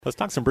Let's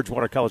talk some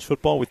Bridgewater College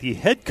football with the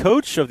head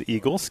coach of the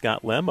Eagles,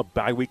 Scott Lemn, a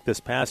bye week this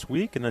past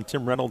week, and then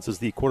Tim Reynolds is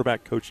the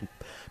quarterback coach and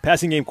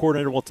passing game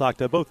coordinator. We'll talk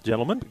to both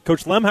gentlemen.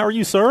 Coach Lemn, how are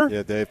you, sir?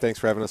 Yeah, Dave, thanks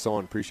for having us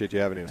on. Appreciate you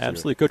having us.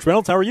 Absolutely. Coach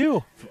Reynolds, how are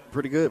you?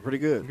 Pretty good.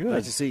 Good.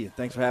 Nice to see you.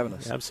 Thanks for having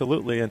us.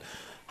 Absolutely. And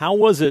how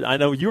was it? I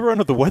know you were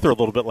under the weather a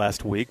little bit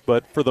last week,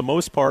 but for the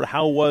most part,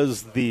 how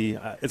was the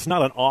it's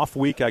not an off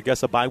week, I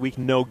guess, a bye week,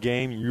 no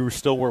game. You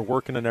still were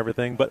working and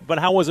everything, but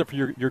how was it for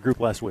your group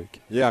last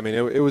week? Yeah, I mean,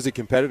 it was a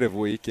competitive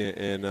week,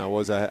 and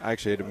I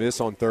actually had to miss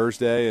on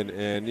Thursday,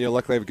 and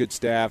luckily I have a good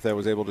staff that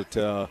was able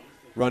to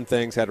run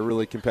things, had a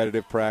really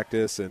competitive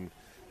practice, and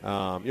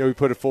we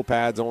put full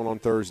pads on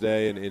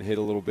Thursday and hit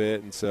a little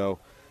bit, and so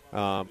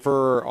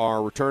for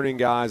our returning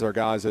guys, our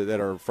guys that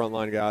are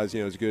frontline guys,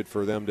 it's good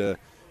for them to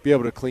be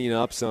able to clean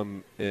up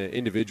some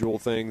individual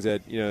things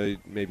that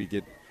maybe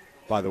get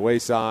by the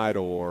wayside,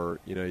 or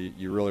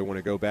you really want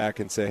to go back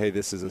and say, hey,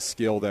 this is a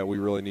skill that we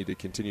really need to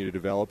continue to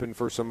develop. And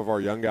for some of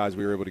our young guys,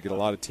 we were able to get a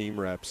lot of team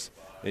reps,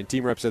 and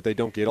team reps that they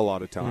don't get a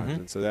lot of times.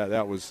 And so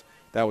that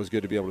was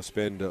good to be able to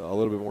spend a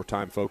little bit more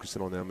time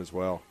focusing on them as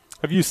well.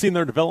 Have you seen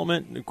their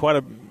development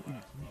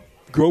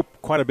grow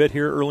quite a bit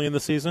here early in the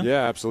season?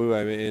 Yeah, absolutely.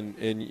 I mean,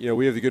 and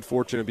we have the good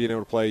fortune of being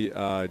able to play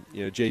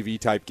JV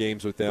type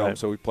games with them. Right.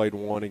 So we played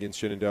one against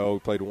Shenandoah, we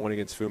played one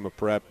against Fuma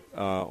Prep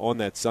on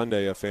that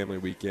Sunday, a family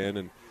weekend,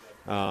 and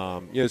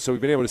so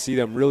we've been able to see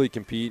them really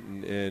compete.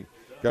 And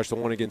gosh, the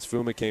one against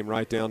Fuma came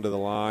right down to the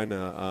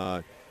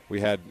line. We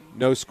had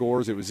no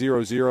scores. It was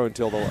 0-0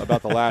 until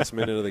about the last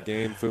minute of the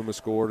game. Fuma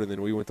scored, and then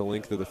we went the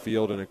length of the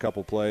field in a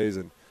couple plays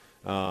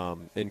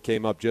and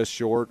came up just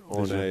short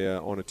on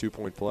a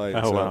 2-point play.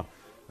 Oh, wow.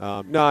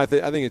 No, I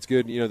think it's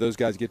good. Those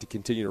guys get to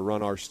continue to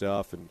run our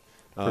stuff, and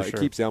sure. It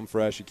keeps them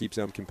fresh. It keeps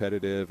them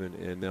competitive,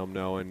 and them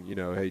knowing,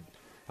 hey,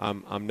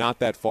 I'm not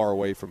that far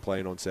away from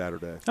playing on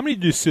Saturday. How many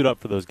do you suit up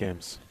for those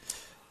games?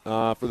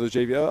 For those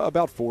JV,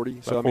 about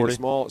 40. So, 40?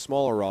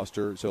 Smaller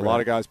roster. So, right. A lot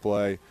of guys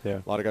play.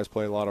 Yeah. A lot of guys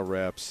play a lot of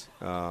reps.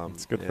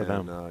 It's good for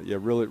them.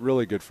 Really,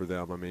 really good for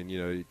them. I mean,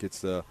 it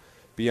gets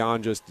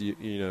beyond just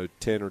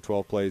 10 or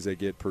 12 plays they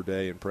get per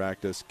day in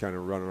practice, kind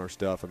of running our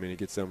stuff. I mean, it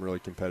gets them really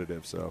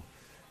competitive. So,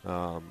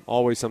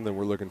 always something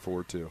we're looking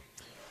forward to.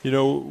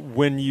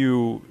 When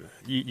you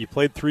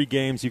played 3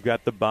 games, you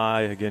got the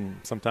bye. Again,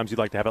 sometimes you'd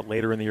like to have it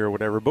later in the year or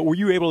whatever. But were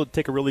you able to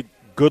take a really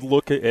good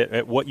look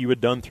at what you had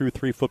done through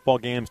 3 football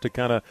games to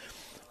kind of,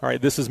 all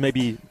right, this is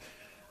maybe –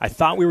 I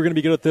thought we were going to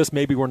be good at this.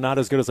 Maybe we're not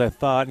as good as I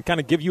thought, and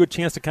kind of give you a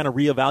chance to kind of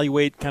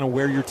reevaluate kind of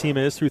where your team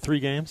is through 3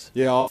 games?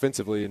 Yeah,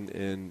 offensively,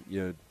 and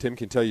Tim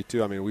can tell you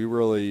too. I mean,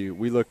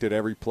 we looked at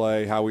every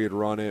play, how we had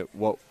run it,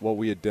 what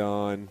we had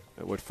done,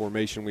 what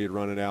formation we had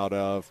run it out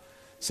of,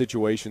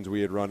 situations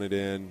we had run it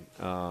in.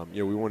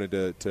 We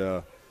wanted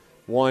to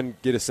one,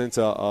 get a sense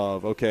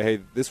of okay, hey,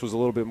 this was a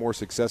little bit more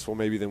successful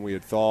maybe than we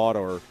had thought,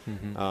 or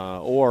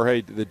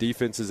hey, the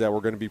defenses that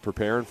we're going to be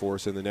preparing for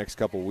us in the next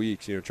couple of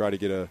weeks. Try to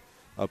get a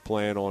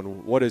plan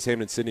on what is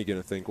Hampton-Sydney going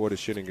to think, what is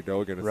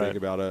Shenandoah going to think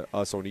about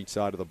us on each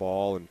side of the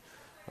ball,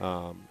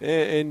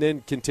 and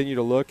then continue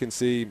to look and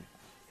see,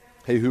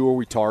 hey, who are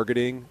we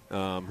targeting,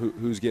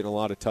 who's getting a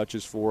lot of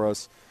touches for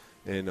us,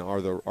 and are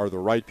the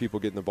right people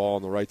getting the ball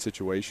in the right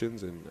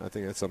situations. And I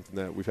think that's something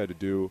that we've had to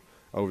do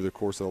over the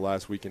course of the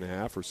last week and a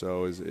half or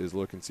so is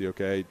look and see,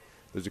 okay,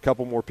 there's a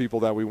couple more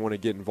people that we want to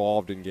get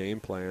involved in game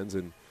plans,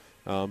 and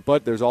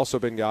but there's also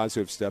been guys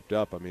who have stepped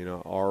up. I mean,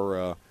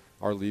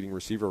 our leading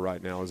receiver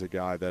right now is a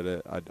guy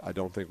that I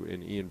don't think,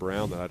 in Ian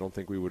Brown, that I don't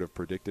think we would have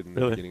predicted in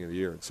the beginning of the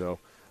year. And so,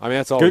 I mean,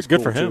 that's always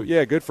good cool for him. Too.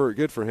 Yeah, good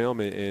for him,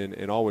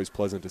 and always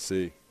pleasant to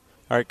see.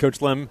 All right,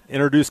 Coach Lemn,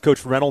 introduce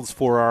Coach Reynolds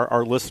for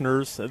our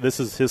listeners. This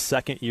is his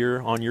second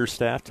year on your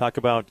staff. Talk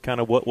about kind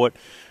of what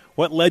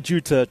led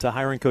you to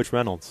hiring Coach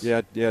Reynolds.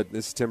 Yeah.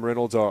 This is Tim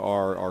Reynolds,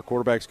 our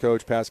quarterbacks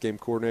coach, pass game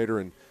coordinator,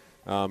 and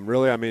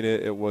really, I mean,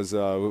 it was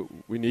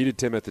we needed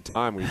Tim at the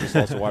time. We just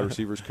lost a wide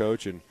receivers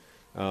coach, and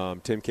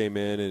Tim came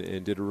in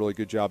and did a really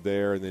good job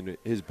there. And then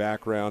his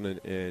background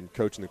and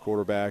coaching the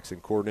quarterbacks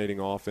and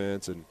coordinating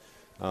offense and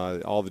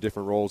all the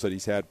different roles that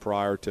he's had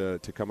prior to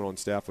coming on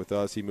staff with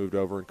us, he moved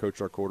over and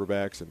coached our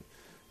quarterbacks.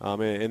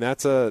 And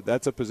that's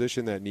a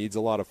position that needs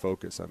a lot of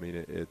focus. I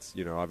mean, it's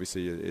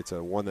obviously it's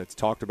a one that's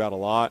talked about a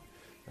lot.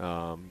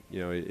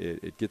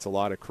 It gets a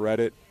lot of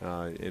credit,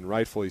 and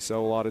rightfully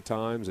so a lot of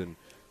times,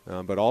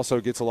 but also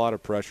gets a lot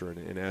of pressure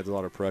and adds a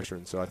lot of pressure.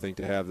 And so I think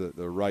to have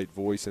the right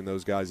voice in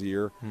those guys'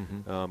 ear,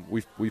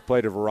 we've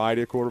played a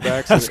variety of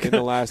quarterbacks in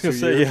the last 2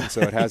 years, yeah. and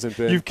so it hasn't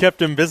been – You've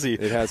kept him busy.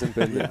 It hasn't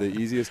been the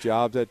easiest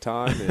jobs at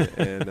time,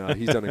 and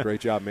he's done a great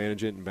job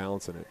managing it and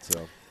balancing it.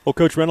 So. Well,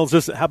 Coach Reynolds,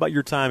 how about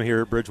your time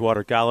here at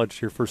Bridgewater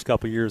College, your first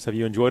couple of years? Have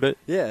you enjoyed it?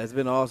 Yeah, it's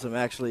been awesome.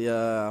 Actually,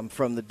 I'm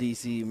from the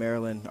D.C.,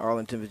 Maryland,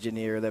 Arlington,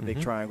 Virginia area, that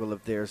big triangle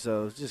up there.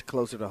 So it's just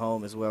closer to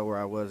home as well, where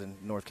I was in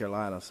North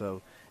Carolina.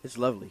 So it's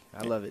lovely.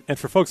 I love it. And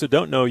for folks that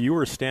don't know, you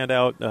were a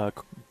standout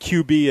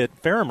QB at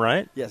Ferrum,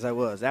 right? Yes, I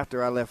was.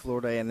 After I left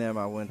Florida A&M,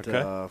 I went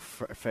to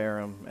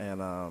Ferrum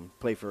and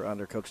played for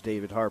under Coach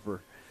David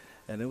Harper.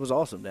 And it was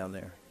awesome down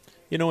there.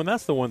 And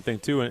that's the one thing,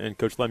 too, and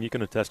Coach Lemn, you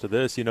can attest to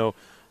this,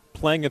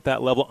 playing at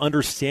that level,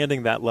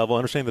 understanding that level,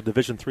 understanding the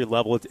Division III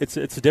level, it's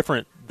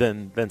different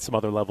than some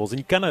other levels, and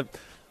you kind of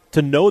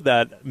to know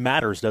that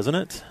matters, doesn't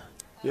it?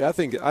 Yeah, I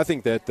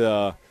think that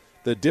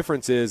the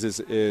difference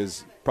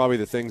is probably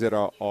the things that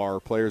our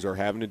players are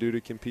having to do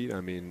to compete.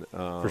 I mean,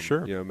 for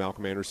sure.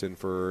 Malcolm Anderson,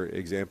 for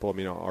example. I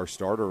mean, our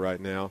starter right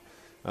now.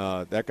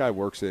 That guy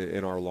works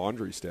in our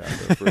laundry staff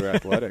for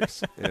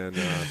athletics, and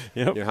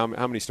yep. How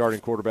many starting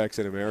quarterbacks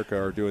in America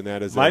are doing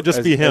that as Might their,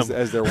 just be him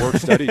as their work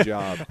study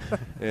job?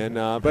 And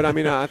but I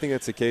mean, I think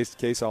it's a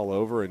case all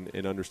over,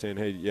 and understand.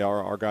 Hey, yeah,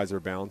 our guys are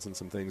balancing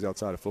some things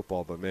outside of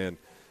football, but man,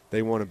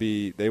 they want to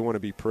be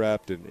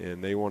prepped,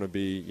 and they want to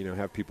be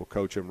have people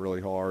coach them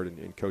really hard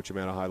and coach them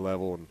at a high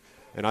level,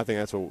 and I think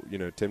that's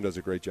what Tim does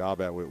a great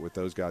job at with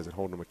those guys and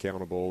holding them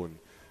accountable and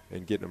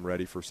getting them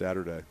ready for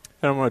Saturday.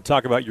 I don't want to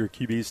talk about your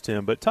QBs,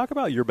 Tim, but talk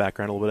about your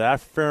background a little bit.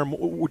 After Ferrum,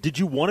 did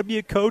you want to be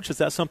a coach? Is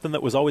that something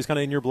that was always kind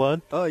of in your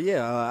blood? Oh,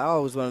 yeah. I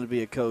always wanted to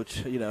be a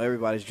coach.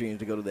 Everybody's dream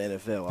to go to the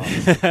NFL,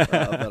 obviously.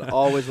 But I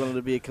always wanted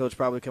to be a coach.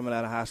 Probably coming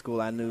out of high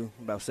school, I knew,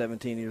 about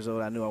 17 years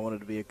old, I knew I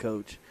wanted to be a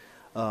coach.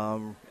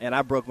 And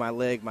I broke my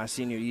leg my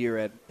senior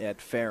year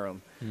at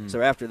Ferrum.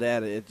 So after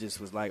that, it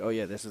just was like, oh,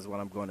 yeah, this is what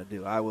I'm going to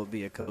do. I will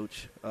be a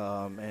coach.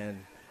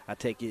 And I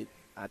take it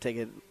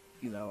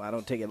I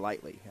don't take it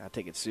lightly. I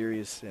take it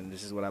serious, and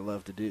this is what I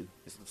love to do.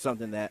 It's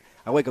something that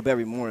I wake up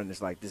every morning,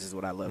 it's like, this is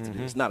what I love to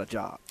do. It's not a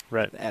job.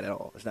 Right. At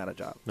all. It's not a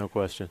job. No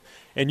question.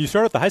 And you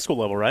started at the high school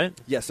level, right?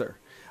 Yes, sir.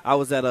 I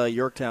was at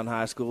Yorktown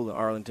High School in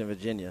Arlington,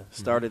 Virginia.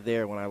 Started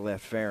there when I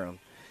left Ferrum.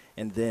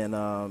 And then,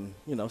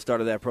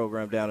 started that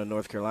program down in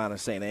North Carolina,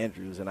 St.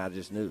 Andrews, and I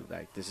just knew,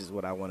 like, this is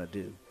what I want to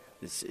do.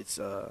 It's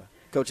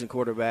coaching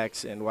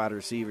quarterbacks and wide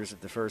receivers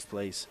at the first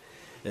place.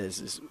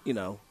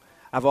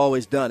 I've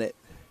always done it.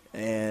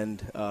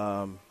 And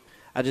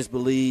I just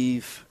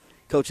believe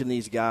coaching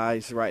these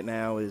guys right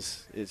now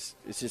it's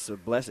just a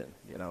blessing.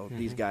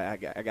 These guys,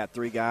 I got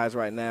 3 guys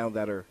right now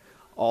that are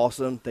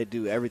awesome. They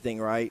do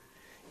everything right.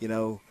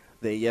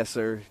 They yes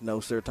sir, no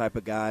sir type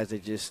of guys. They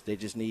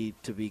just need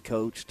to be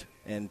coached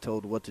and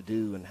told what to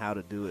do and how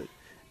to do it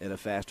at a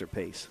faster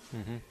pace.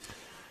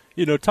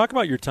 Talk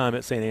about your time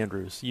at St.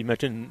 Andrews. You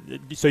mentioned,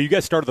 so you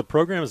guys started the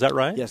program, is that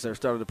right? Yes, sir.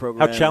 Started the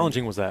program. How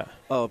challenging was that?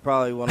 Oh,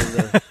 probably one of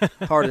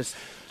the hardest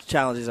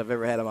challenges I've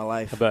ever had in my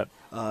life. I bet.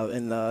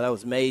 And that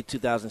was May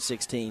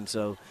 2016.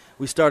 So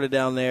we started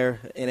down there,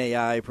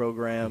 NAI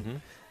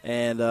program,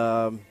 and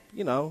it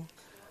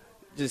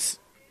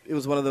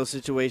was one of those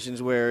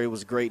situations where it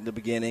was great in the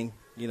beginning.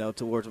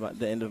 Towards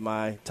the end of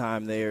my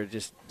time there,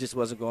 just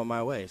wasn't going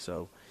my way.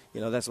 So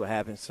that's what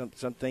happens.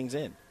 Some things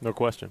end. No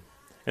question.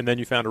 And then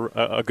you found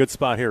a good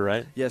spot here,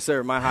 right? Yes,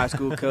 sir. My high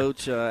school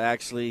coach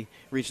actually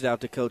reached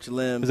out to Coach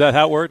Lemn. Is that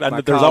how it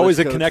worked? There's always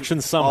a connection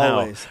somehow.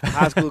 Always.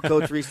 High school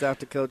coach reached out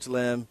to Coach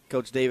Lemn.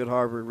 Coach David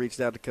Harper reached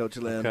out to Coach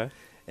Lemn. Okay.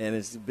 And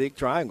it's a big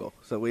triangle,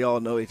 so we all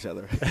know each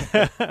other.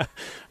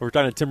 We're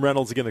talking to Tim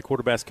Reynolds, again, the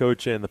quarterbacks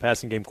coach and the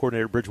passing game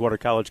coordinator at Bridgewater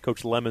College.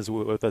 Coach Lemn is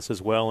with us as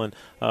well. And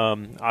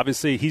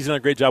obviously he's done a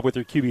great job with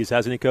your QBs,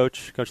 hasn't he,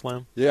 Coach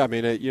Lemn? Yeah, I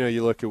mean,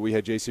 you look at, we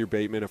had J.C.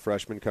 Bateman, a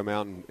freshman, come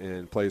out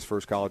and play his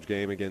first college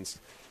game against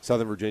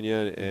Southern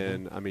Virginia,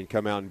 and, I mean,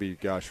 come out and be,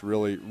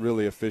 really,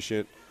 really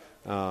efficient.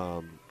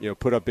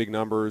 Put up big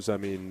numbers. I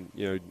mean,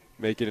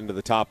 make it into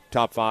the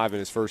top 5 in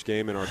his first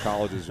game in our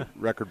college's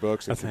record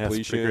books and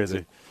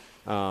completions.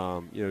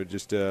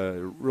 Just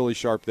really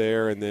sharp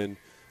there. And then,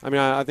 I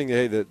mean, I think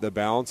the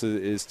balance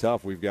is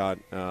tough. We've got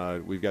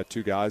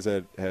 2 guys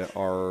that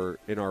are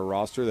in our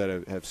roster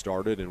that have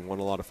started and won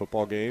a lot of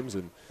football games,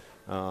 and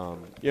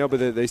but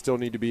they still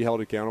need to be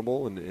held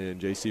accountable. And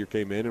JC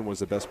came in and was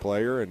the best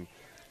player, and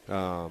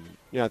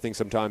I think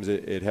sometimes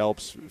it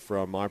helps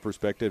from my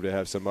perspective to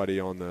have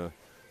somebody on the,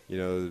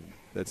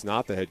 that's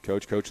not the head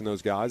coach coaching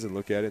those guys and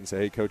look at it and say,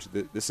 hey, coach,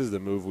 this is the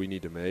move we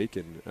need to make,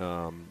 and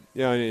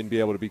and be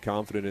able to be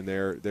confident in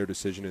their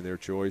decision and their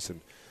choice.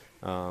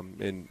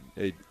 And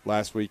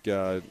last week,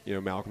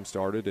 Malcolm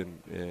started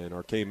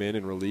and came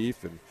in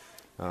relief, and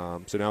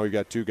so now we've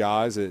got 2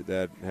 guys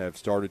that have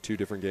started 2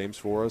 different games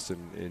for us,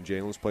 and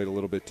Jalen's played a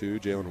little bit too.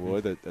 Jalen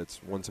Wood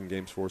that's won some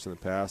games for us in the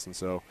past, and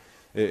so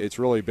it's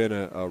really been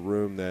a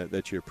room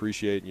that you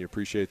appreciate, and you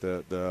appreciate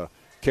the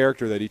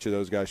character that each of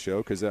those guys show,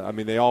 because I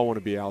mean they all want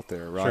to be out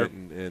there, right?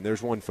 Sure. And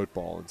there's one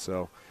football, and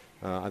so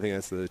I think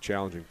that's the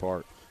challenging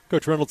part.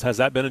 Coach Reynolds, has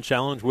that been a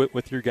challenge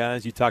with your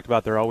guys? You talked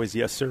about they're always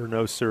yes sir,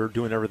 no sir,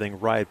 doing everything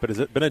right, but has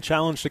it been a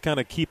challenge to kind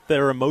of keep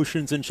their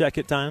emotions in check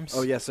at times?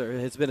 Oh yes, sir.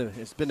 It's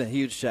been a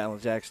huge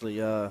challenge actually.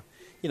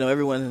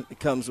 Everyone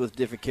comes with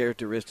different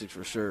characteristics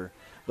for sure,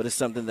 but it's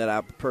something that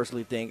I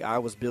personally think I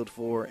was built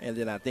for, and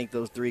then I think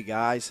those 3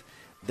 guys,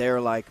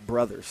 they're like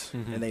brothers,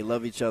 and they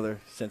love each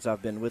other. Since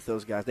I've been with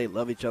those guys, they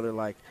love each other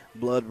like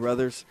blood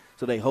brothers,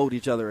 so they hold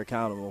each other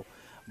accountable.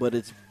 But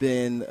it's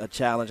been a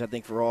challenge, I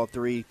think, for all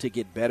 3 to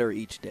get better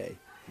each day.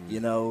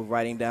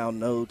 Writing down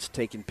notes,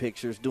 taking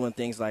pictures, doing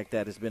things like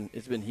that. It's been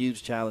a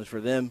huge challenge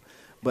for them.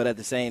 But at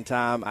the same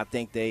time, I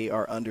think they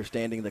are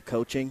understanding the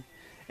coaching,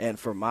 and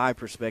from my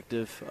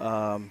perspective,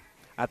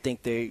 I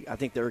think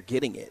they're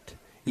getting it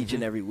each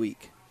and every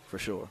week. for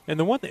sure. And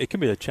the one thing, it can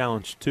be a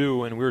challenge,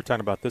 too, and we were talking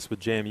about this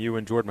with JMU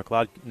and Jordan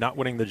McLeod, not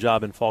winning the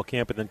job in fall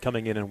camp and then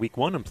coming in week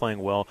one and playing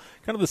well.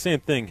 Kind of the same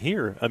thing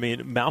here. I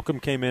mean, Malcolm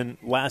came in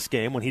last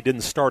game. When he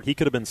didn't start, he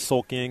could have been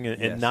sulking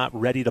and not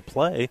ready to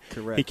play.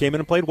 Correct. He came in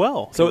and played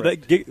well. So they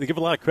give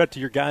a lot of credit to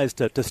your guys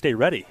to stay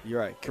ready. You're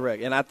right,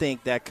 correct. And I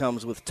think that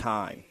comes with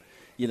time.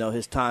 You know,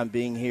 his time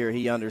being here,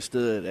 he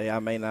understood, hey, I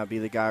may not be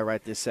the guy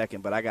right this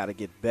second, but I got to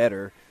get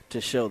better to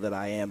show that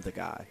I am the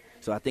guy.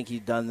 So I think he's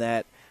done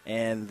that,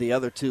 and the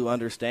other two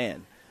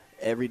understand.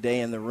 Every day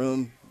in the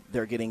room,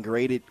 they're getting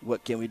graded.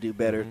 What can we do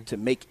better to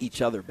make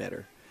each other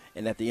better?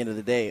 And at the end of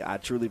the day, I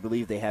truly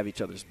believe they have each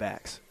other's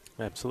backs.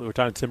 Absolutely. We're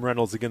talking to Tim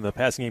Reynolds, again, the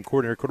passing game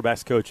coordinator,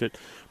 quarterbacks coach at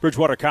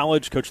Bridgewater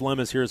College. Coach Lemn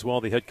is here as well,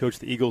 the head coach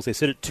of the Eagles. They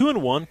sit at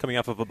 2-1, coming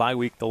off of a bye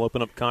week. They'll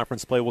open up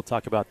conference play. We'll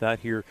talk about that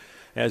here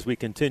as we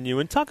continue.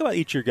 And talk about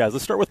each of your guys.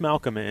 Let's start with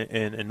Malcolm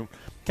and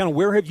kind of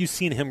where have you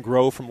seen him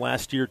grow from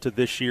last year to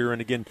this year? And,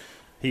 again,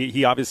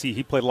 he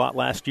obviously played a lot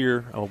last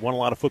year, won a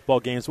lot of football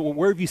games. But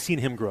where have you seen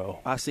him grow?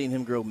 I've seen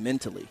him grow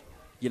mentally.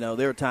 You know,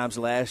 there were times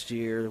last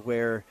year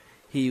where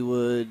he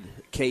would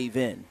cave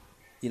in.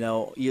 You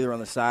know, either on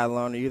the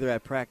sideline or either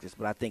at practice.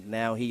 But I think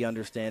now he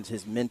understands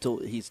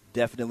he's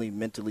definitely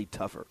mentally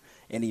tougher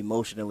and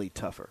emotionally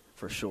tougher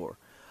for sure.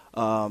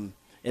 And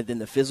then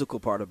the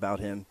physical part about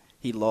him,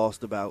 he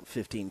lost about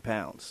 15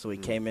 pounds. So he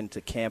came into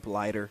camp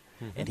lighter,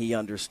 and he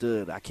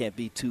understood I can't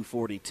be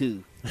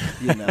 242.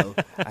 You know,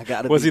 I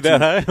got to. Was he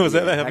that high? Was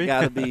that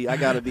heavy? I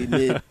got to be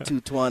mid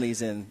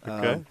 220s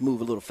and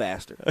move a little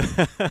faster.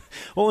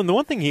 Well, and the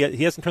one thing he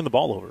hasn't turned the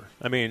ball over.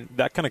 I mean,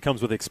 that kind of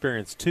comes with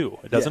experience too,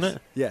 doesn't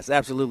it? Yes,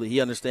 absolutely.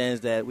 He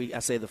understands that. I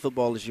say the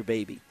football is your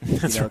baby.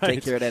 That's right.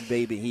 Take care of that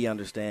baby. He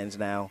understands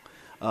now.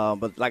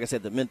 But like I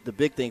said, the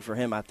big thing for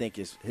him, I think,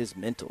 is his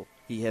mental.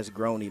 He has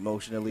grown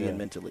emotionally and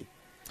mentally.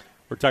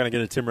 We're talking again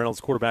to Tim Reynolds,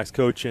 quarterbacks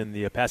coach and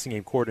the passing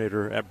game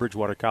coordinator at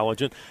Bridgewater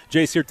College. And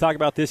Jay's here to talk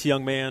about this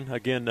young man.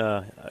 Again,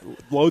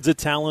 loads of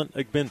talent.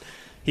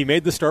 He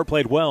made the start,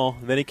 played well.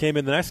 Then he came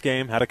in the next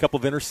game, had a couple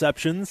of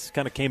interceptions,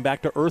 kind of came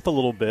back to earth a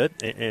little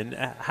bit. And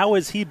how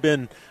has he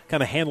been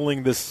kind of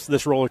handling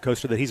this roller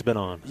coaster that he's been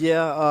on?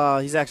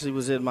 Yeah, he's actually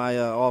was in my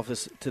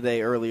office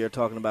today earlier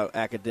talking about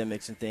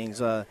academics and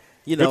things.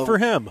 Good for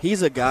him.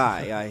 He's a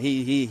guy.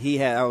 He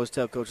had. I always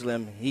tell Coach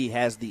Lemn he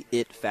has the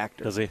it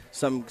factor. Does he?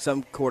 Some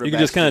quarterbacks you can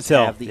just kind of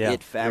tell have the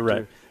it factor. You're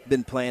right.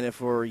 Been playing it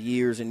for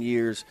years and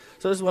years.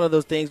 So this is one of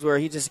those things where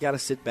he just got to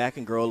sit back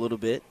and grow a little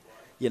bit,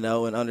 and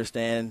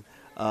understand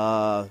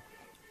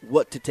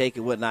what to take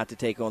and what not to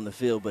take on the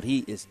field. But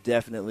he is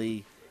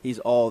definitely he's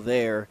all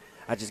there.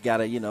 I just got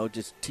to,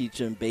 just teach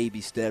him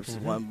baby steps,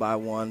 one by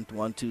one,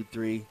 1, 2,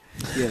 3,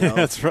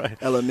 That's right.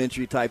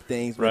 Elementary type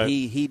things. But right.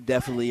 he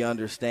definitely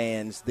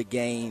understands the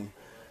game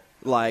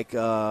like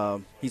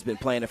he's been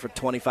playing it for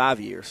 25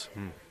 years.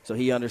 So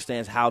he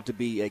understands how to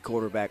be a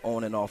quarterback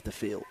on and off the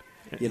field.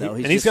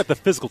 He's got the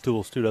physical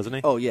tools too, doesn't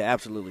he? Oh, yeah,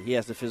 absolutely. He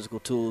has the physical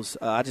tools.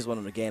 I just want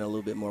him to gain a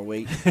little bit more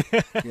weight,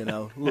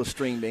 a little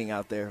string being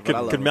out there.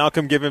 Could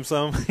Malcolm give him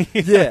some?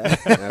 Yeah.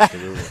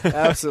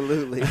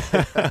 Absolutely.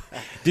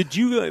 Did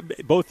you,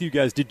 both of you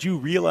guys, did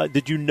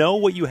you know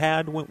what you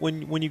had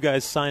when you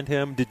guys signed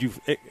him? Did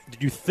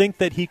you think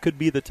that he could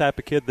be the type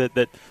of kid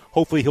that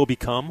hopefully he'll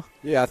become?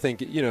 Yeah, I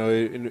think,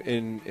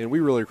 and we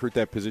really recruit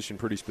that position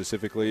pretty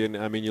specifically. And,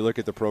 I mean, you look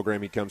at the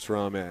program he comes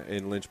from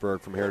in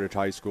Lynchburg from Heritage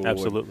High School.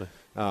 Absolutely.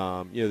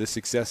 And, the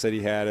success that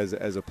he had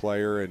as a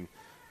player. And,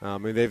 I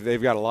mean,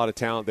 they've got a lot of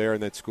talent there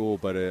in that school.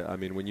 But, I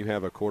mean, when you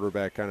have a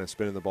quarterback kind of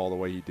spinning the ball the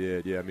way he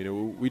did, I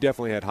mean, we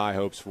definitely had high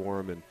hopes for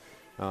him.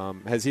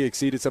 And has he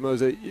exceeded some of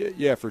those?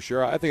 Yeah, for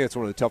sure. I think that's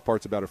one of the tough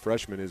parts about a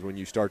freshman is when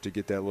you start to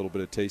get that little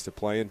bit of taste of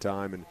playing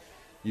time and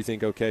you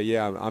think, okay,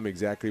 yeah, I'm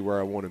exactly where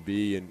I want to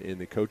be, and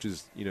the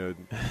coaches, and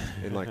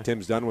like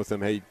Tim's done with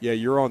them, hey, yeah,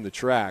 you're on the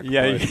track.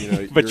 Yeah,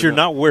 but you're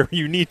not where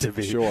you need to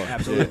be. Sure.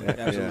 Absolutely.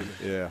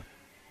 Yeah.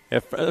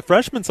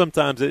 Freshmen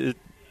sometimes,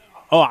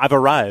 I've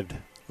arrived,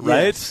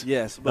 right?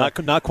 Yes.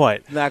 But not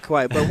quite. Not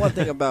quite. But one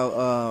thing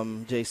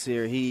about Jay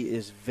Sear, he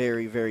is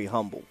very, very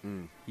humble.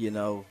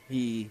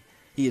 He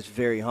is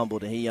very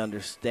humbled, and he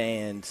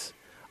understands,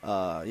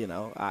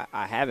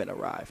 I haven't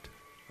arrived.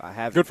 I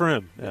haven't. Good for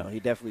him. Yeah. He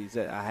definitely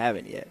said I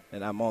haven't yet,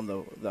 and I'm on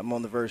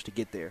the verge to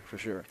get there for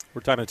sure.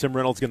 We're talking to Tim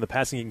Reynolds, again, the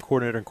passing game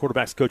coordinator and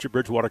quarterbacks coach at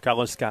Bridgewater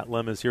College. Scott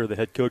Lemn is here, the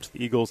head coach of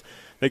the Eagles.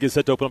 They get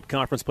set to open up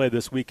conference play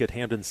this week at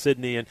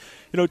Hampden-Sydney, and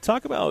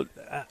talk about.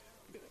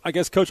 I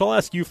guess, Coach, I'll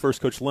ask you first,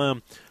 Coach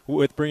Lemn,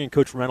 with bringing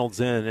Coach Reynolds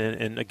in,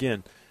 and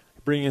again,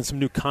 bringing in some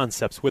new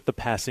concepts with the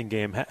passing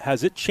game.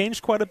 Has it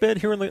changed quite a bit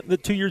here in the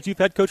 2 years you've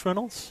had Coach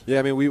Reynolds? Yeah,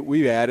 I mean,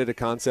 we added a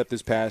concept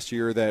this past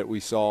year that we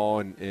saw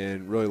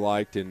and really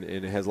liked, and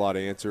it has a lot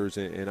of answers.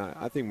 And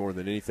I think more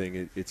than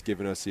anything, it's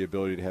given us the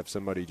ability to have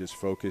somebody just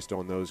focused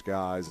on those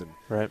guys. And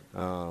right.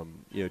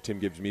 Tim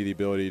gives me the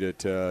ability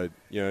to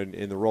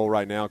in the role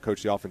right now,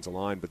 coach the offensive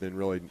line, but then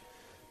really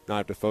not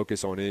have to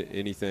focus on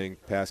anything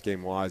pass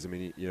game wise. I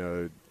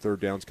mean, third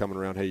down's coming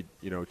around. Hey,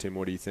 Tim,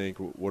 what do you think?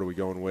 What are we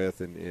going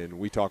with? And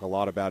we talk a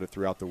lot about it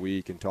throughout the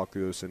week and talk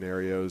through those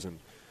scenarios. And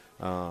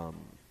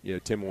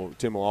Tim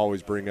will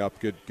always bring up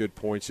good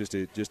points just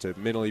to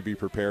mentally be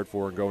prepared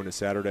for and go into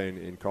Saturday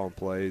and calling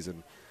plays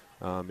and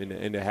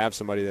to have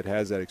somebody that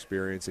has that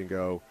experience and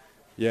go,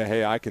 yeah,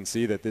 hey, I can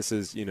see that this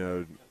is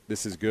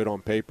good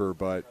on paper,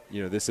 but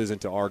this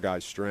isn't to our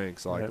guys'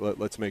 strengths. Like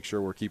let's make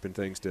sure we're keeping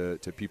things to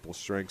people's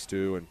strengths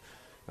too. And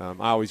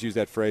I always use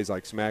that phrase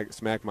like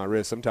smack my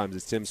wrist. Sometimes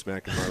it's Tim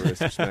smacking my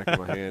wrist or smacking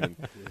my hand,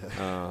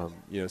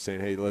 and saying,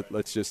 hey,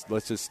 let's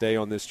just stay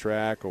on this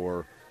track,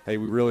 or hey,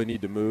 we really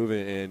need to move.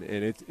 And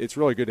it's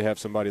really good to have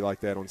somebody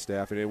like that on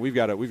staff. And we've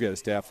got a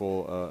staff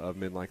full of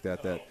men like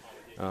that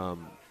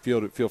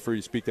feel free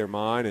to speak their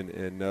mind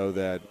and know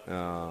that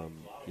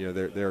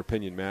their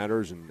opinion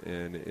matters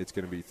and it's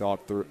going to be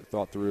thought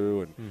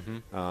through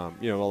and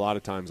a lot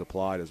of times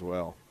applied as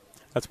well.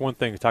 That's one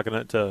thing.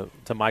 Talking to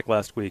Mike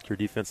last week, your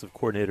defensive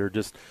coordinator,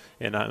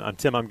 I'm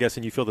Tim. I'm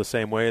guessing you feel the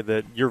same way,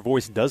 that your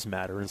voice does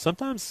matter, and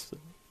sometimes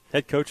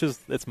head coaches,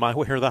 it's my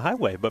way or the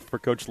highway. But for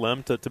Coach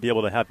Lemn to be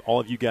able to have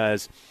all of you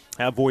guys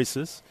have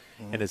voices,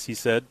 and as he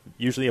said,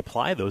 usually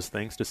apply those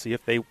things to see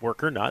if they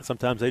work or not.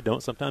 Sometimes they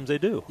don't. Sometimes they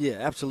do. Yeah,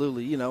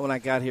 absolutely. When I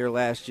got here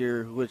last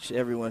year, which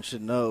everyone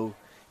should know,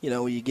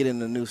 when you get in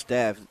the new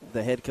staff,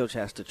 the head coach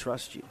has to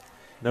trust you.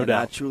 No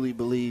doubt. I truly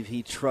believe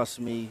he trusts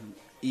me.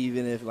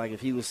 Even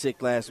if he was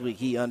sick last week,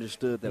 he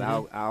understood that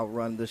I'll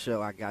run the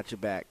show. I got your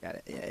back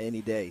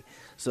any day.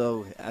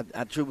 So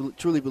I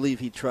truly believe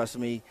he trusts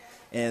me.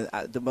 And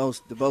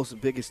the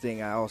biggest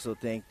thing, I also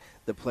think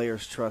the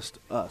players trust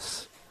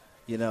us.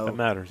 That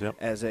matters. Yep.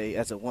 As a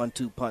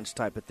 1-2 punch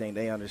type of thing,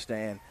 they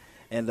understand.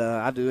 And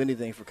I do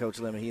anything for Coach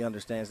Lemon. He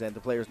understands that.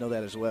 The players know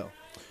that as well.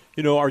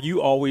 Are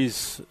you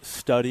always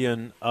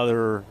studying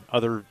other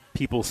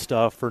people's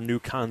stuff or new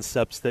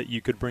concepts that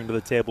you could bring to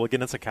the table?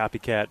 Again, it's a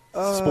copycat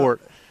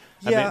sport.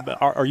 Yeah.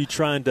 Are you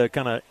trying to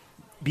kind of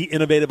be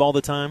innovative all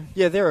the time?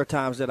 Yeah, there are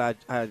times that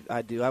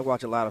I do. I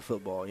watch a lot of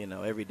football,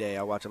 every day.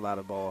 I watch a lot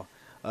of ball.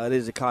 It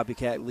is a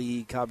copycat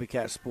league,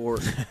 copycat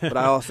sport, but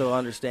I also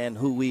understand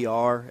who we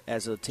are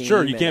as a team.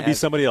 Sure, you can't be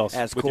somebody else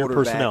as with your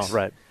personnel,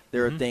 right?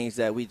 There are things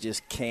that we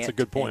just can't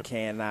and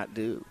cannot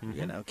do,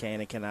 can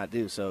and cannot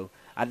do. So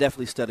I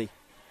definitely study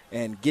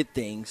and get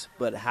things,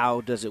 but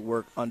how does it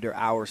work under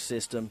our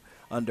system,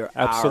 under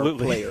our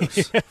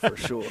players, for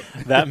sure.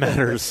 That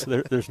matters.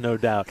 There's no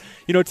doubt.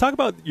 Talk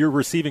about your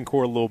receiving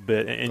core a little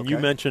bit, and you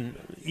mentioned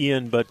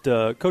Ian, but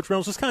Coach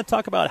Reynolds, just kind of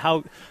talk about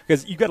how,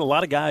 because you've got a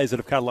lot of guys that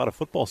have got a lot of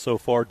football so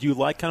far. Do you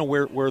like kind of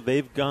where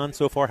they've gone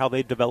so far, how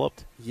they've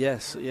developed?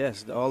 Yes.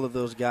 All of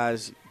those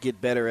guys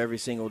get better every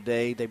single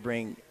day. They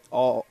bring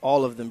all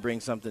of them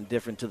bring something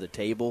different to the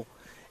table.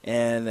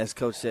 And as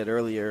Coach said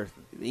earlier,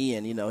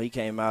 Ian, he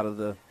came out of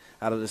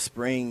the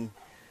spring.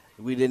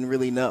 We didn't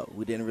really know.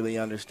 We didn't really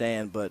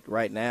understand. But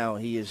right now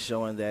he is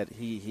showing that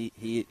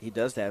he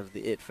does have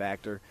the it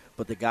factor.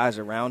 But the guys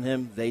around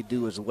him, they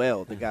do as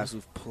well, the guys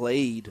who've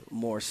played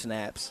more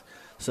snaps.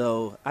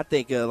 So I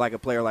think like a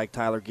player like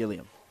Tyler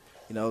Gilliam,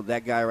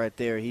 that guy right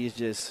there,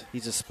 he's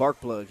a spark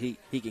plug.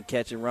 He can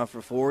catch and run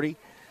for 40,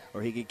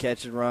 or he can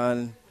catch and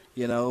run,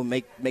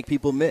 make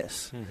people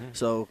miss.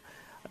 So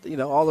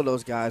all of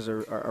those guys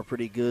are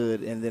pretty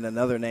good. And then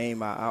another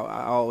name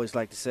I always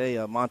like to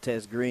say,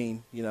 Montez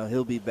Green,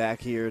 he'll be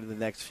back here in the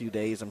next few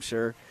days, I'm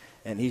sure.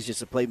 And he's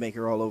just a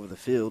playmaker all over the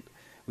field.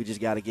 We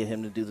just got to get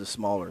him to do the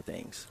smaller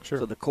things. Sure.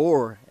 So the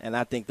core, and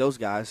I think those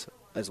guys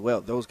as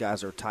well, those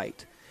guys are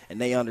tight. And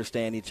they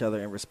understand each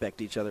other and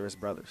respect each other as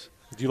brothers.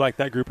 Do you like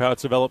that group, how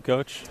it's developed,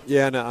 Coach?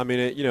 Yeah, no, I mean,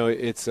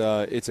 it's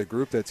a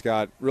group that's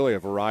got really a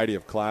variety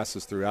of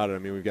classes throughout it. I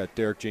mean, we've got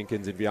Derek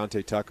Jenkins and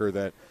Deontay Tucker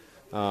that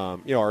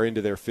are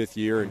into their fifth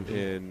year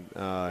and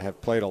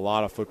have played a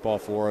lot of football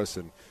for us,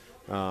 and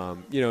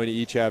and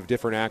each have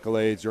different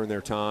accolades during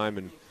their time.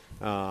 And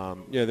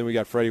then we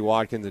got Freddie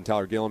Watkins and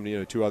Tyler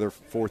Gilliam, two other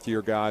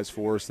fourth-year guys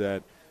for us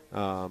that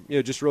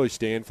just really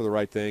stand for the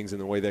right things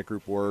and the way that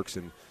group works.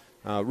 And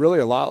really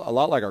a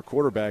lot like our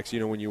quarterbacks.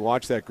 When you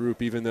watch that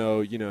group, even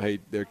though hey,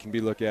 there can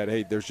be looked at,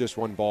 hey, there's just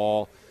one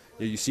ball.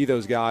 You see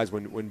those guys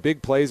when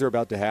big plays are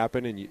about to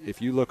happen, and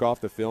if you look off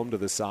the film to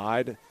the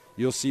side,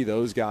 you'll see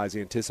those guys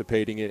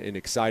anticipating it and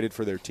excited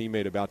for their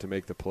teammate about to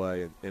make the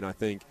play. And I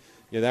think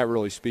that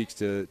really speaks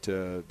to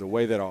the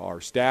way that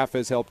our staff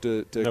has helped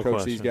to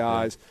coach these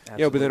guys.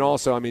 Yeah. But then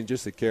also, I mean,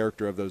 just the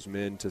character of those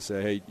men to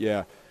say, hey,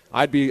 yeah,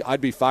 I'd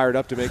be fired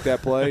up to make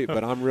that play,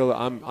 but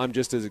I'm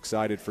just as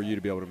excited for you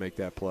to be able to make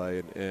that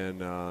play.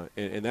 And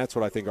that's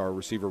what I think our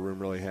receiver room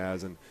really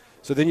has. And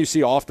so then you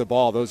see off the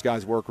ball, those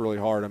guys work really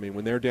hard. I mean,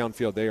 when they're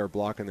downfield, they are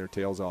blocking their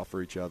tails off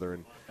for each other.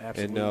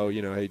 And know,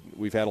 hey,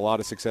 we've had a lot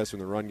of success in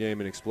the run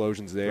game and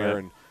explosions there.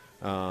 Right.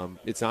 And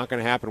it's not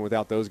going to happen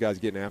without those guys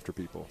getting after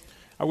people.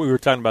 We were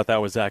talking about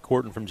that with Zach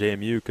Horton from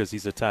JMU because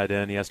he's a tight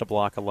end. He has to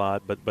block a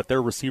lot, but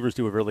their receivers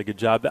do a really good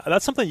job.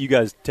 That's something you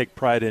guys take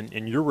pride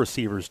in your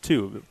receivers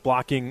too,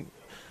 blocking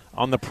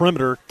on the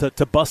perimeter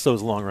to bust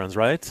those long runs,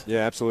 right?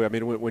 Yeah, absolutely. I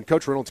mean, when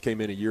Coach Reynolds came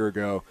in a year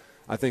ago,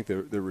 I think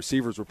the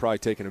receivers were probably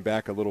taken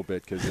aback a little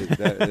bit because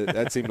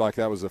that seemed like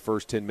that was the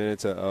first 10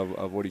 minutes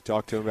of what he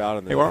talked to him about.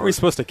 And hey, weren't we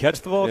supposed to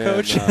catch the ball,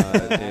 Coach?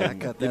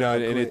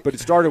 But it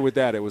started with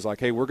that. It was like,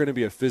 hey, we're going to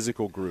be a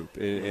physical group,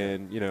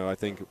 and I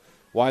think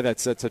why that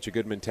set such a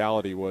good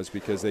mentality was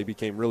because they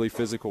became really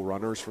physical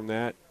runners from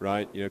that,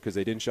 right? Because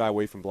they didn't shy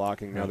away from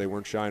blocking. Now they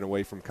weren't shying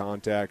away from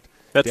contact.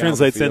 That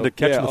translates into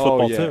catching the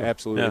football too.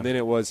 Absolutely. Yeah. And then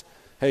it was,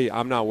 hey,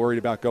 I'm not worried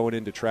about going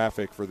into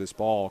traffic for this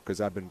ball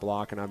because I've been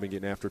blocking, I've been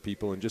getting after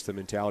people, and just the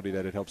mentality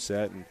that it helped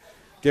set. And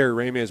Gary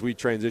Ramey, as we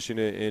transition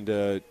it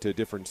into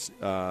different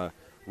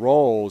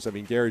roles, I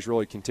mean, Gary's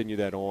really continued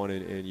that on,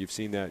 and you've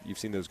seen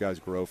those guys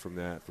grow from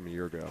that from a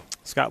year ago.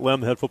 Scott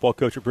Lemn, the head football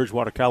coach at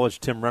Bridgewater College.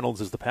 Tim Reynolds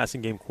is the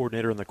passing game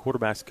coordinator and the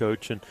quarterbacks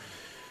coach. And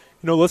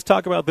let's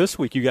talk about this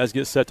week. You guys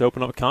get set to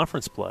open up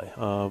conference play.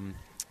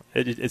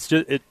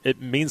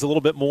 It means a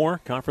little bit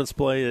more conference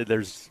play.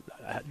 Is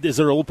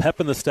there a little pep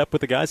in the step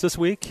with the guys this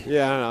week?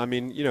 Yeah, I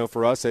mean,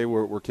 for us, hey,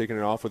 we're kicking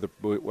it off with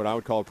what I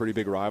would call a pretty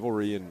big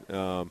rivalry,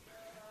 and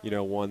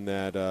one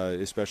that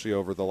especially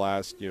over the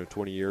last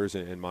 20 years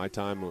in my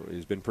time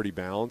has been pretty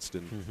balanced,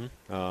 and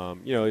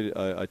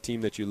a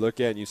team that you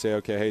look at and you say,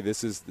 okay, hey,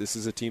 this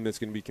is a team that's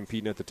going to be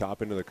competing at the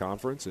top end of the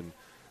conference, and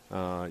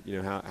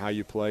how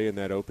you play in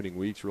that opening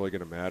week is really going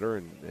to matter,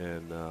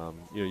 and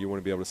you want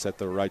to be able to set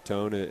the right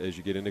tone as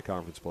you get into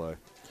conference play.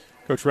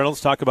 Coach Reynolds,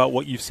 talk about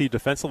what you see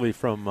defensively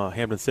from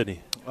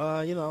Hampden-Sydney.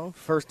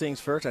 First things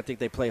first, I think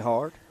they play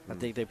hard. I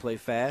think they play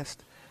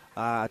fast.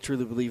 I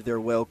truly believe they're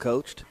well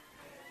coached.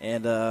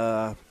 And,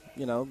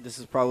 this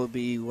is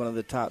probably one of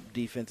the top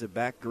defensive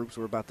back groups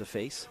we're about to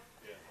face.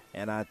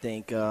 And I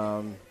think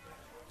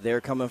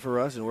they're coming for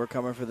us and we're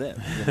coming for them.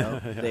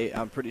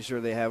 I'm pretty sure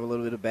they have a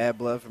little bit of bad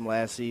blood from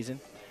last season.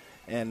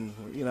 And,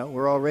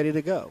 we're all ready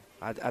to go.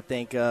 I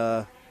think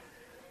they're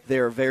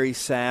very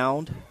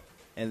sound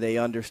and they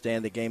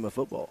understand the game of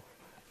football.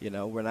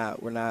 We're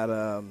not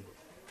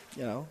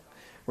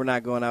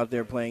going out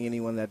there playing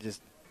anyone that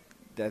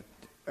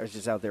are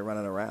just out there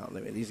running around.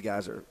 I mean, these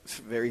guys are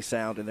very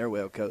sound and they're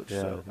well coached.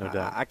 Yeah, so no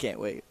doubt. I can't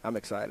wait. I'm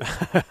excited.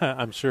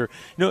 I'm sure.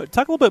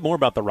 Talk a little bit more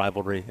about the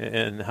rivalry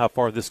and how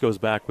far this goes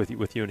back with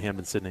you and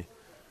Hampden-Sydney.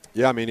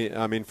 Yeah, I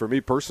mean, for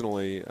me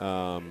personally,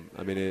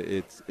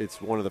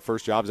 it's one of the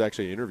first jobs I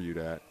actually interviewed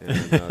at,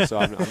 and so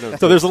I've known.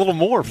 So there's a little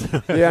more.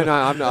 Yeah, no,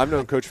 I've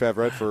known Coach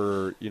Favret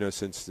for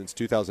since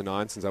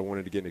 2009, since I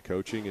wanted to get into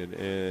coaching,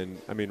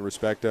 and I mean,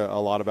 respect a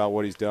lot about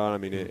what he's done. I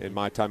mean, in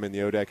my time in the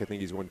ODAC, I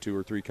think he's won 2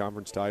 or 3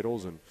 conference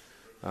titles, and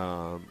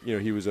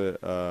he was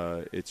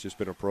it's just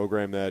been a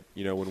program that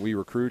when we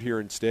recruit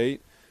here in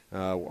state.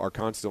 Are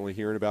constantly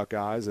hearing about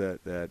guys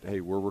that hey,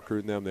 we're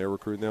recruiting them, they're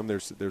recruiting them.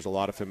 There's a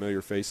lot of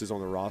familiar faces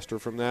on the roster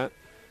from that,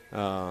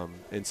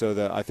 and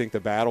so I think the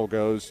battle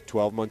goes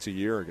 12 months a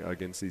year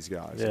against these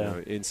guys,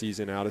 in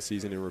season, out of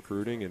season, in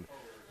recruiting,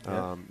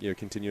 and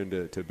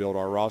continuing to build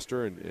our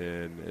roster,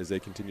 and as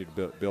they continue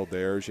to build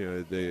theirs,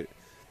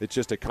 it's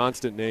just a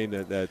constant name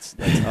that's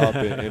up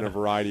in a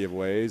variety of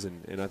ways,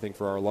 and I think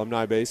for our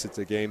alumni base, it's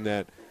a game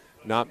that.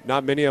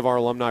 Not many of our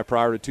alumni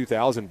prior to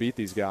 2000 beat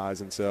these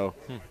guys, and so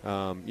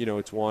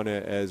it's one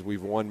as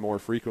we've won more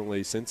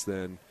frequently since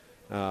then.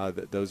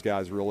 That those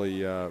guys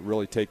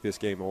really take this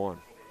game on.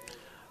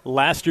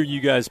 Last year you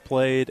guys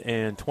played,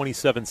 and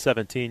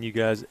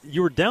 27-17.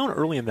 You were down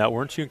early in that,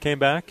 weren't you? And came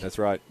back. That's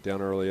right,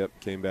 down early,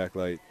 came back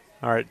late.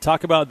 All right,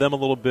 talk about them a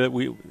little bit.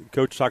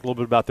 Coach talked a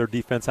little bit about their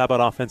defense. How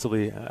about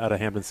offensively out of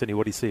Hampden-Sydney?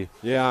 What do you see?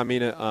 Yeah, I mean,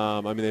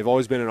 they've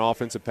always been an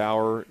offensive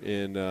power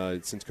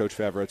since Coach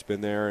Favret's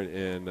been there,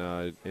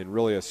 and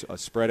really a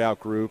spread out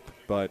group.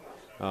 But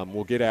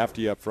we'll get after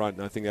you up front,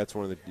 and I think that's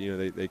one of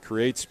the they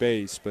create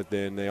space, but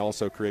then they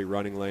also create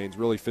running lanes.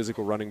 Really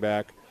physical running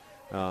back.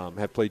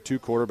 Have played 2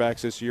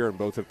 quarterbacks this year, and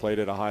both have played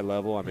at a high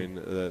level. I mean,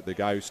 the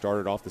guy who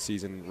started off the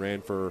season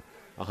ran for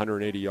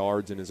 180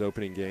 yards in his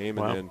opening game,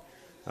 wow. And then.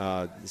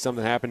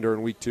 Something happened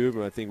during week 2,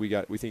 but I think we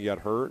think he got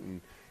hurt, and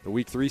the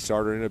week 3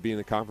 starter ended up being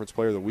the conference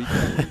player of the week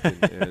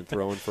and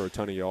throwing for a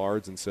ton of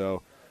yards, and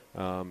so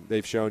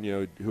they've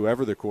shown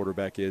whoever the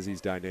quarterback is, he's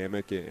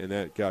dynamic, and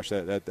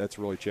that's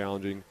really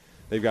challenging.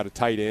 They've got a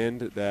tight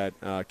end that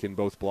can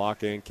both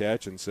block and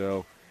catch, and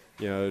so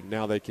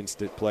now they can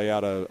play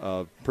out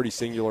of pretty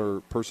singular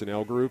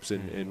personnel groups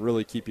and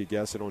really keep you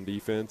guessing on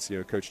defense.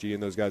 Coach G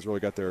and those guys really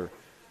got their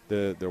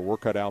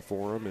work cut out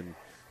for them,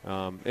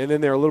 and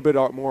then they're a little bit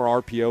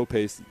more RPO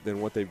paced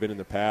than what they've been in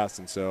the past.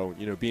 And so,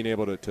 being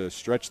able to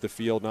stretch the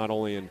field not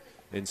only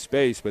in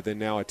space, but then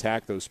now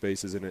attack those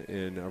spaces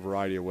in a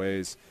variety of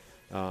ways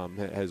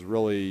has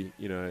really,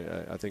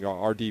 I think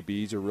our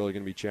DBs are really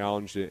going to be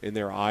challenged, and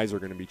their eyes are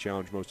going to be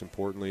challenged most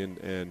importantly,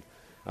 and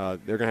they're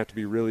going to have to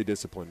be really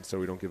disciplined so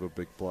we don't give a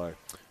big play.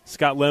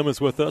 Scott Lemn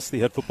is with us, the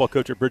head football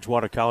coach at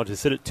Bridgewater College. They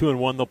sit at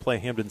 2-1. They'll play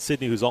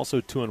Hampden-Sydney, who's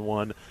also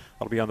 2-1.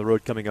 That'll be on the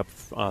road coming up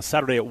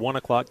Saturday at 1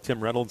 o'clock. Tim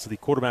Reynolds, the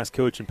quarterbacks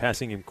coach and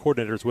passing game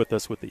coordinator, is with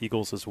us with the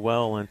Eagles as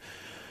well. And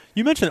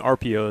You mentioned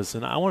RPOs,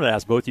 and I wanted to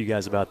ask both of you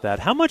guys about that.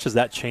 How much has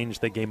that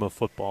changed the game of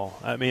football?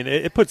 I mean,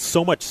 it puts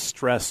so much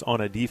stress on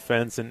a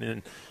defense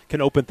and can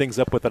open things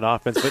up with an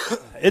offense,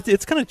 but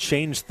it's kind of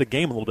changed the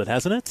game a little bit,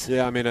 hasn't it?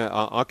 Yeah, I mean,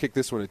 I'll kick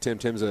this one to Tim.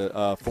 Tim's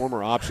a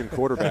former option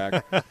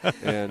quarterback,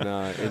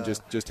 and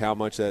just how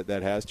much that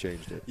has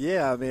changed it.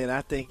 Yeah, I mean,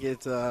 I think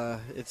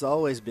it's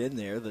always been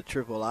there, the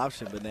triple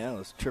option, but now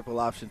it's triple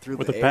option through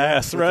with the the air,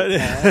 pass, right? The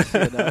pass,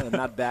 and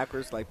not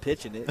backwards like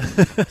pitching it.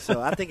 So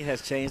I think it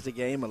has changed the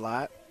game a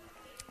lot.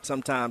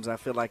 Sometimes I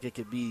feel like it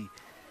could be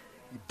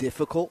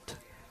difficult,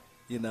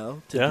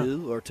 to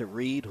do or to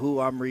read who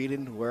I'm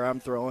reading, where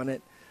I'm throwing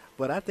it.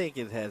 But I think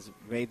it has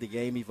made the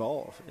game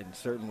evolve in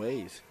certain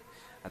ways.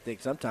 I think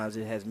sometimes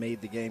it has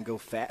made the game go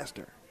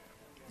faster.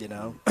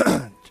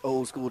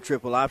 Old school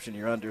triple option,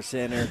 you're under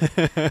center.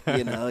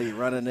 You're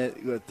running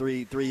it with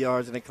three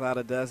yards in a cloud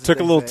of dust. Took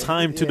a little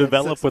time to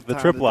develop with the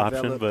triple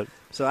option, but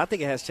so I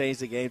think it has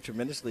changed the game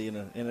tremendously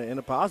in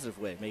a positive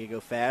way. Make it go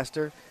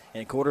faster,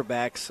 and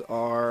quarterbacks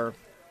are,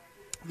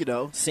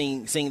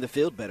 seeing the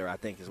field better, I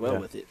think, as well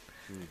with it.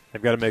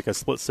 They've got to make a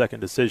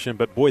split-second decision,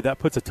 but, boy, that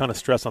puts a ton of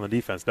stress on the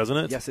defense, doesn't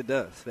it? Yes, it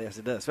does.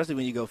 Especially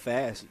when you go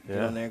fast. You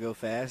get on there and go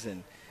fast,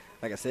 and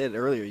like I said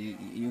earlier,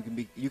 you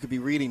could be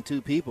reading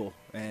two people,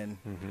 and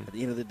at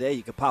the end of the day,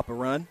 you could pop a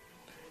run,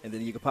 and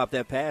then you could pop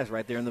that pass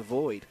right there in the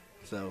void.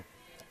 So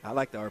I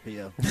like the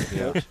RPO.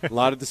 Yeah, a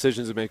lot of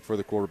decisions to make for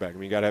the quarterback. I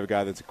mean, you got to have a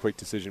guy that's a quick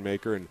decision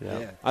maker, and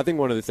I think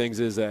one of the things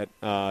is that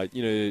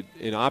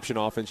in option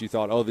offense, you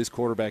thought, oh, this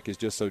quarterback is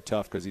just so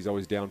tough because he's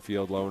always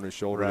downfield, low on his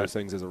shoulder, those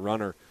things as a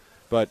runner.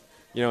 But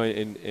in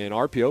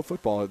RPO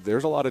football,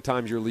 there's a lot of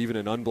times you're leaving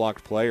an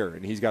unblocked player,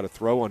 and he's got to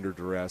throw under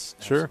duress.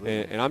 Sure.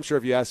 And I'm sure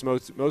if you ask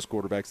most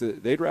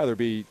quarterbacks, they'd rather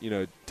be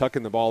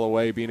tucking the ball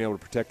away, being able to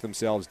protect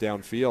themselves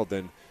downfield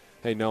than,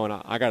 hey, no,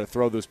 and I got to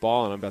throw this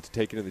ball, and I'm about to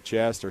take it in the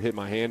chest or hit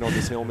my hand on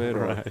this helmet,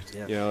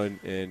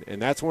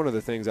 and that's one of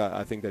the things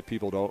I think that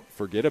people don't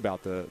forget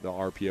about the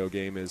RPO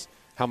game is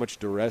how much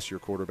duress your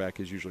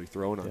quarterback is usually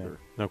thrown under.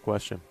 No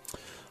question.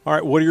 All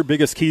right, what are your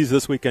biggest keys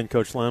this weekend,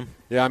 Coach Lemn?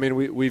 Yeah, I mean,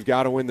 we've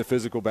got to win the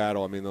physical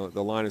battle. I mean,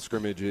 the line of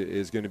scrimmage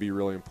is going to be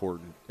really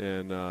important,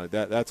 and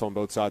that's on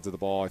both sides of the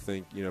ball. I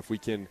think, if we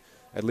can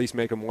at least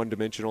make them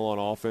one-dimensional on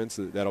offense,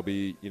 that'll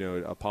be,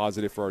 a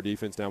positive for our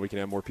defense. Now we can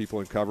have more people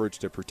in coverage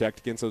to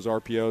protect against those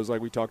RPOs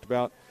like we talked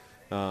about.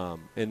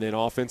 And then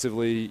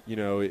offensively,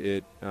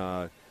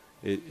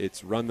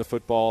 it's run the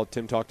football.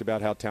 Tim talked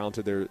about how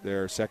talented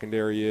their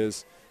secondary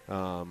is.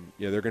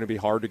 They're going to be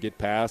hard to get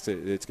past.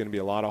 It's going to be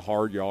a lot of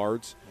hard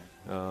yards.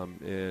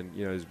 And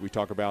as we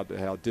talk about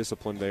how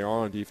disciplined they are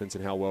on defense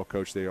and how well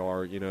coached they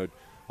are,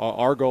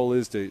 our goal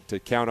is to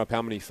count up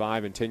how many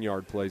 5- and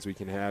 10-yard plays we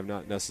can have,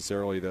 not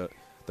necessarily the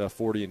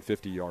 40- and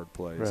 50-yard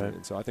plays. Right.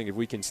 And so I think if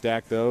we can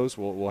stack those,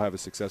 we'll have a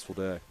successful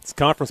day. It's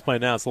conference play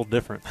now. It's a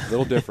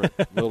little different.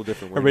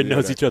 Everybody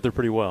knows each other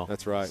pretty well.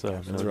 That's right. So,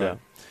 That's no right. doubt.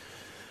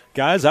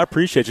 Guys, I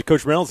appreciate you.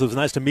 Coach Reynolds, it was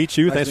nice to meet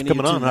you. Nice Thanks for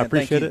coming on. I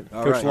appreciate it.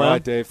 All Coach right. Lemn. All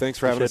right, Dave. Thanks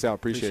for having us out.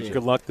 Appreciate you.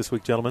 Good luck this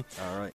week, gentlemen. All right.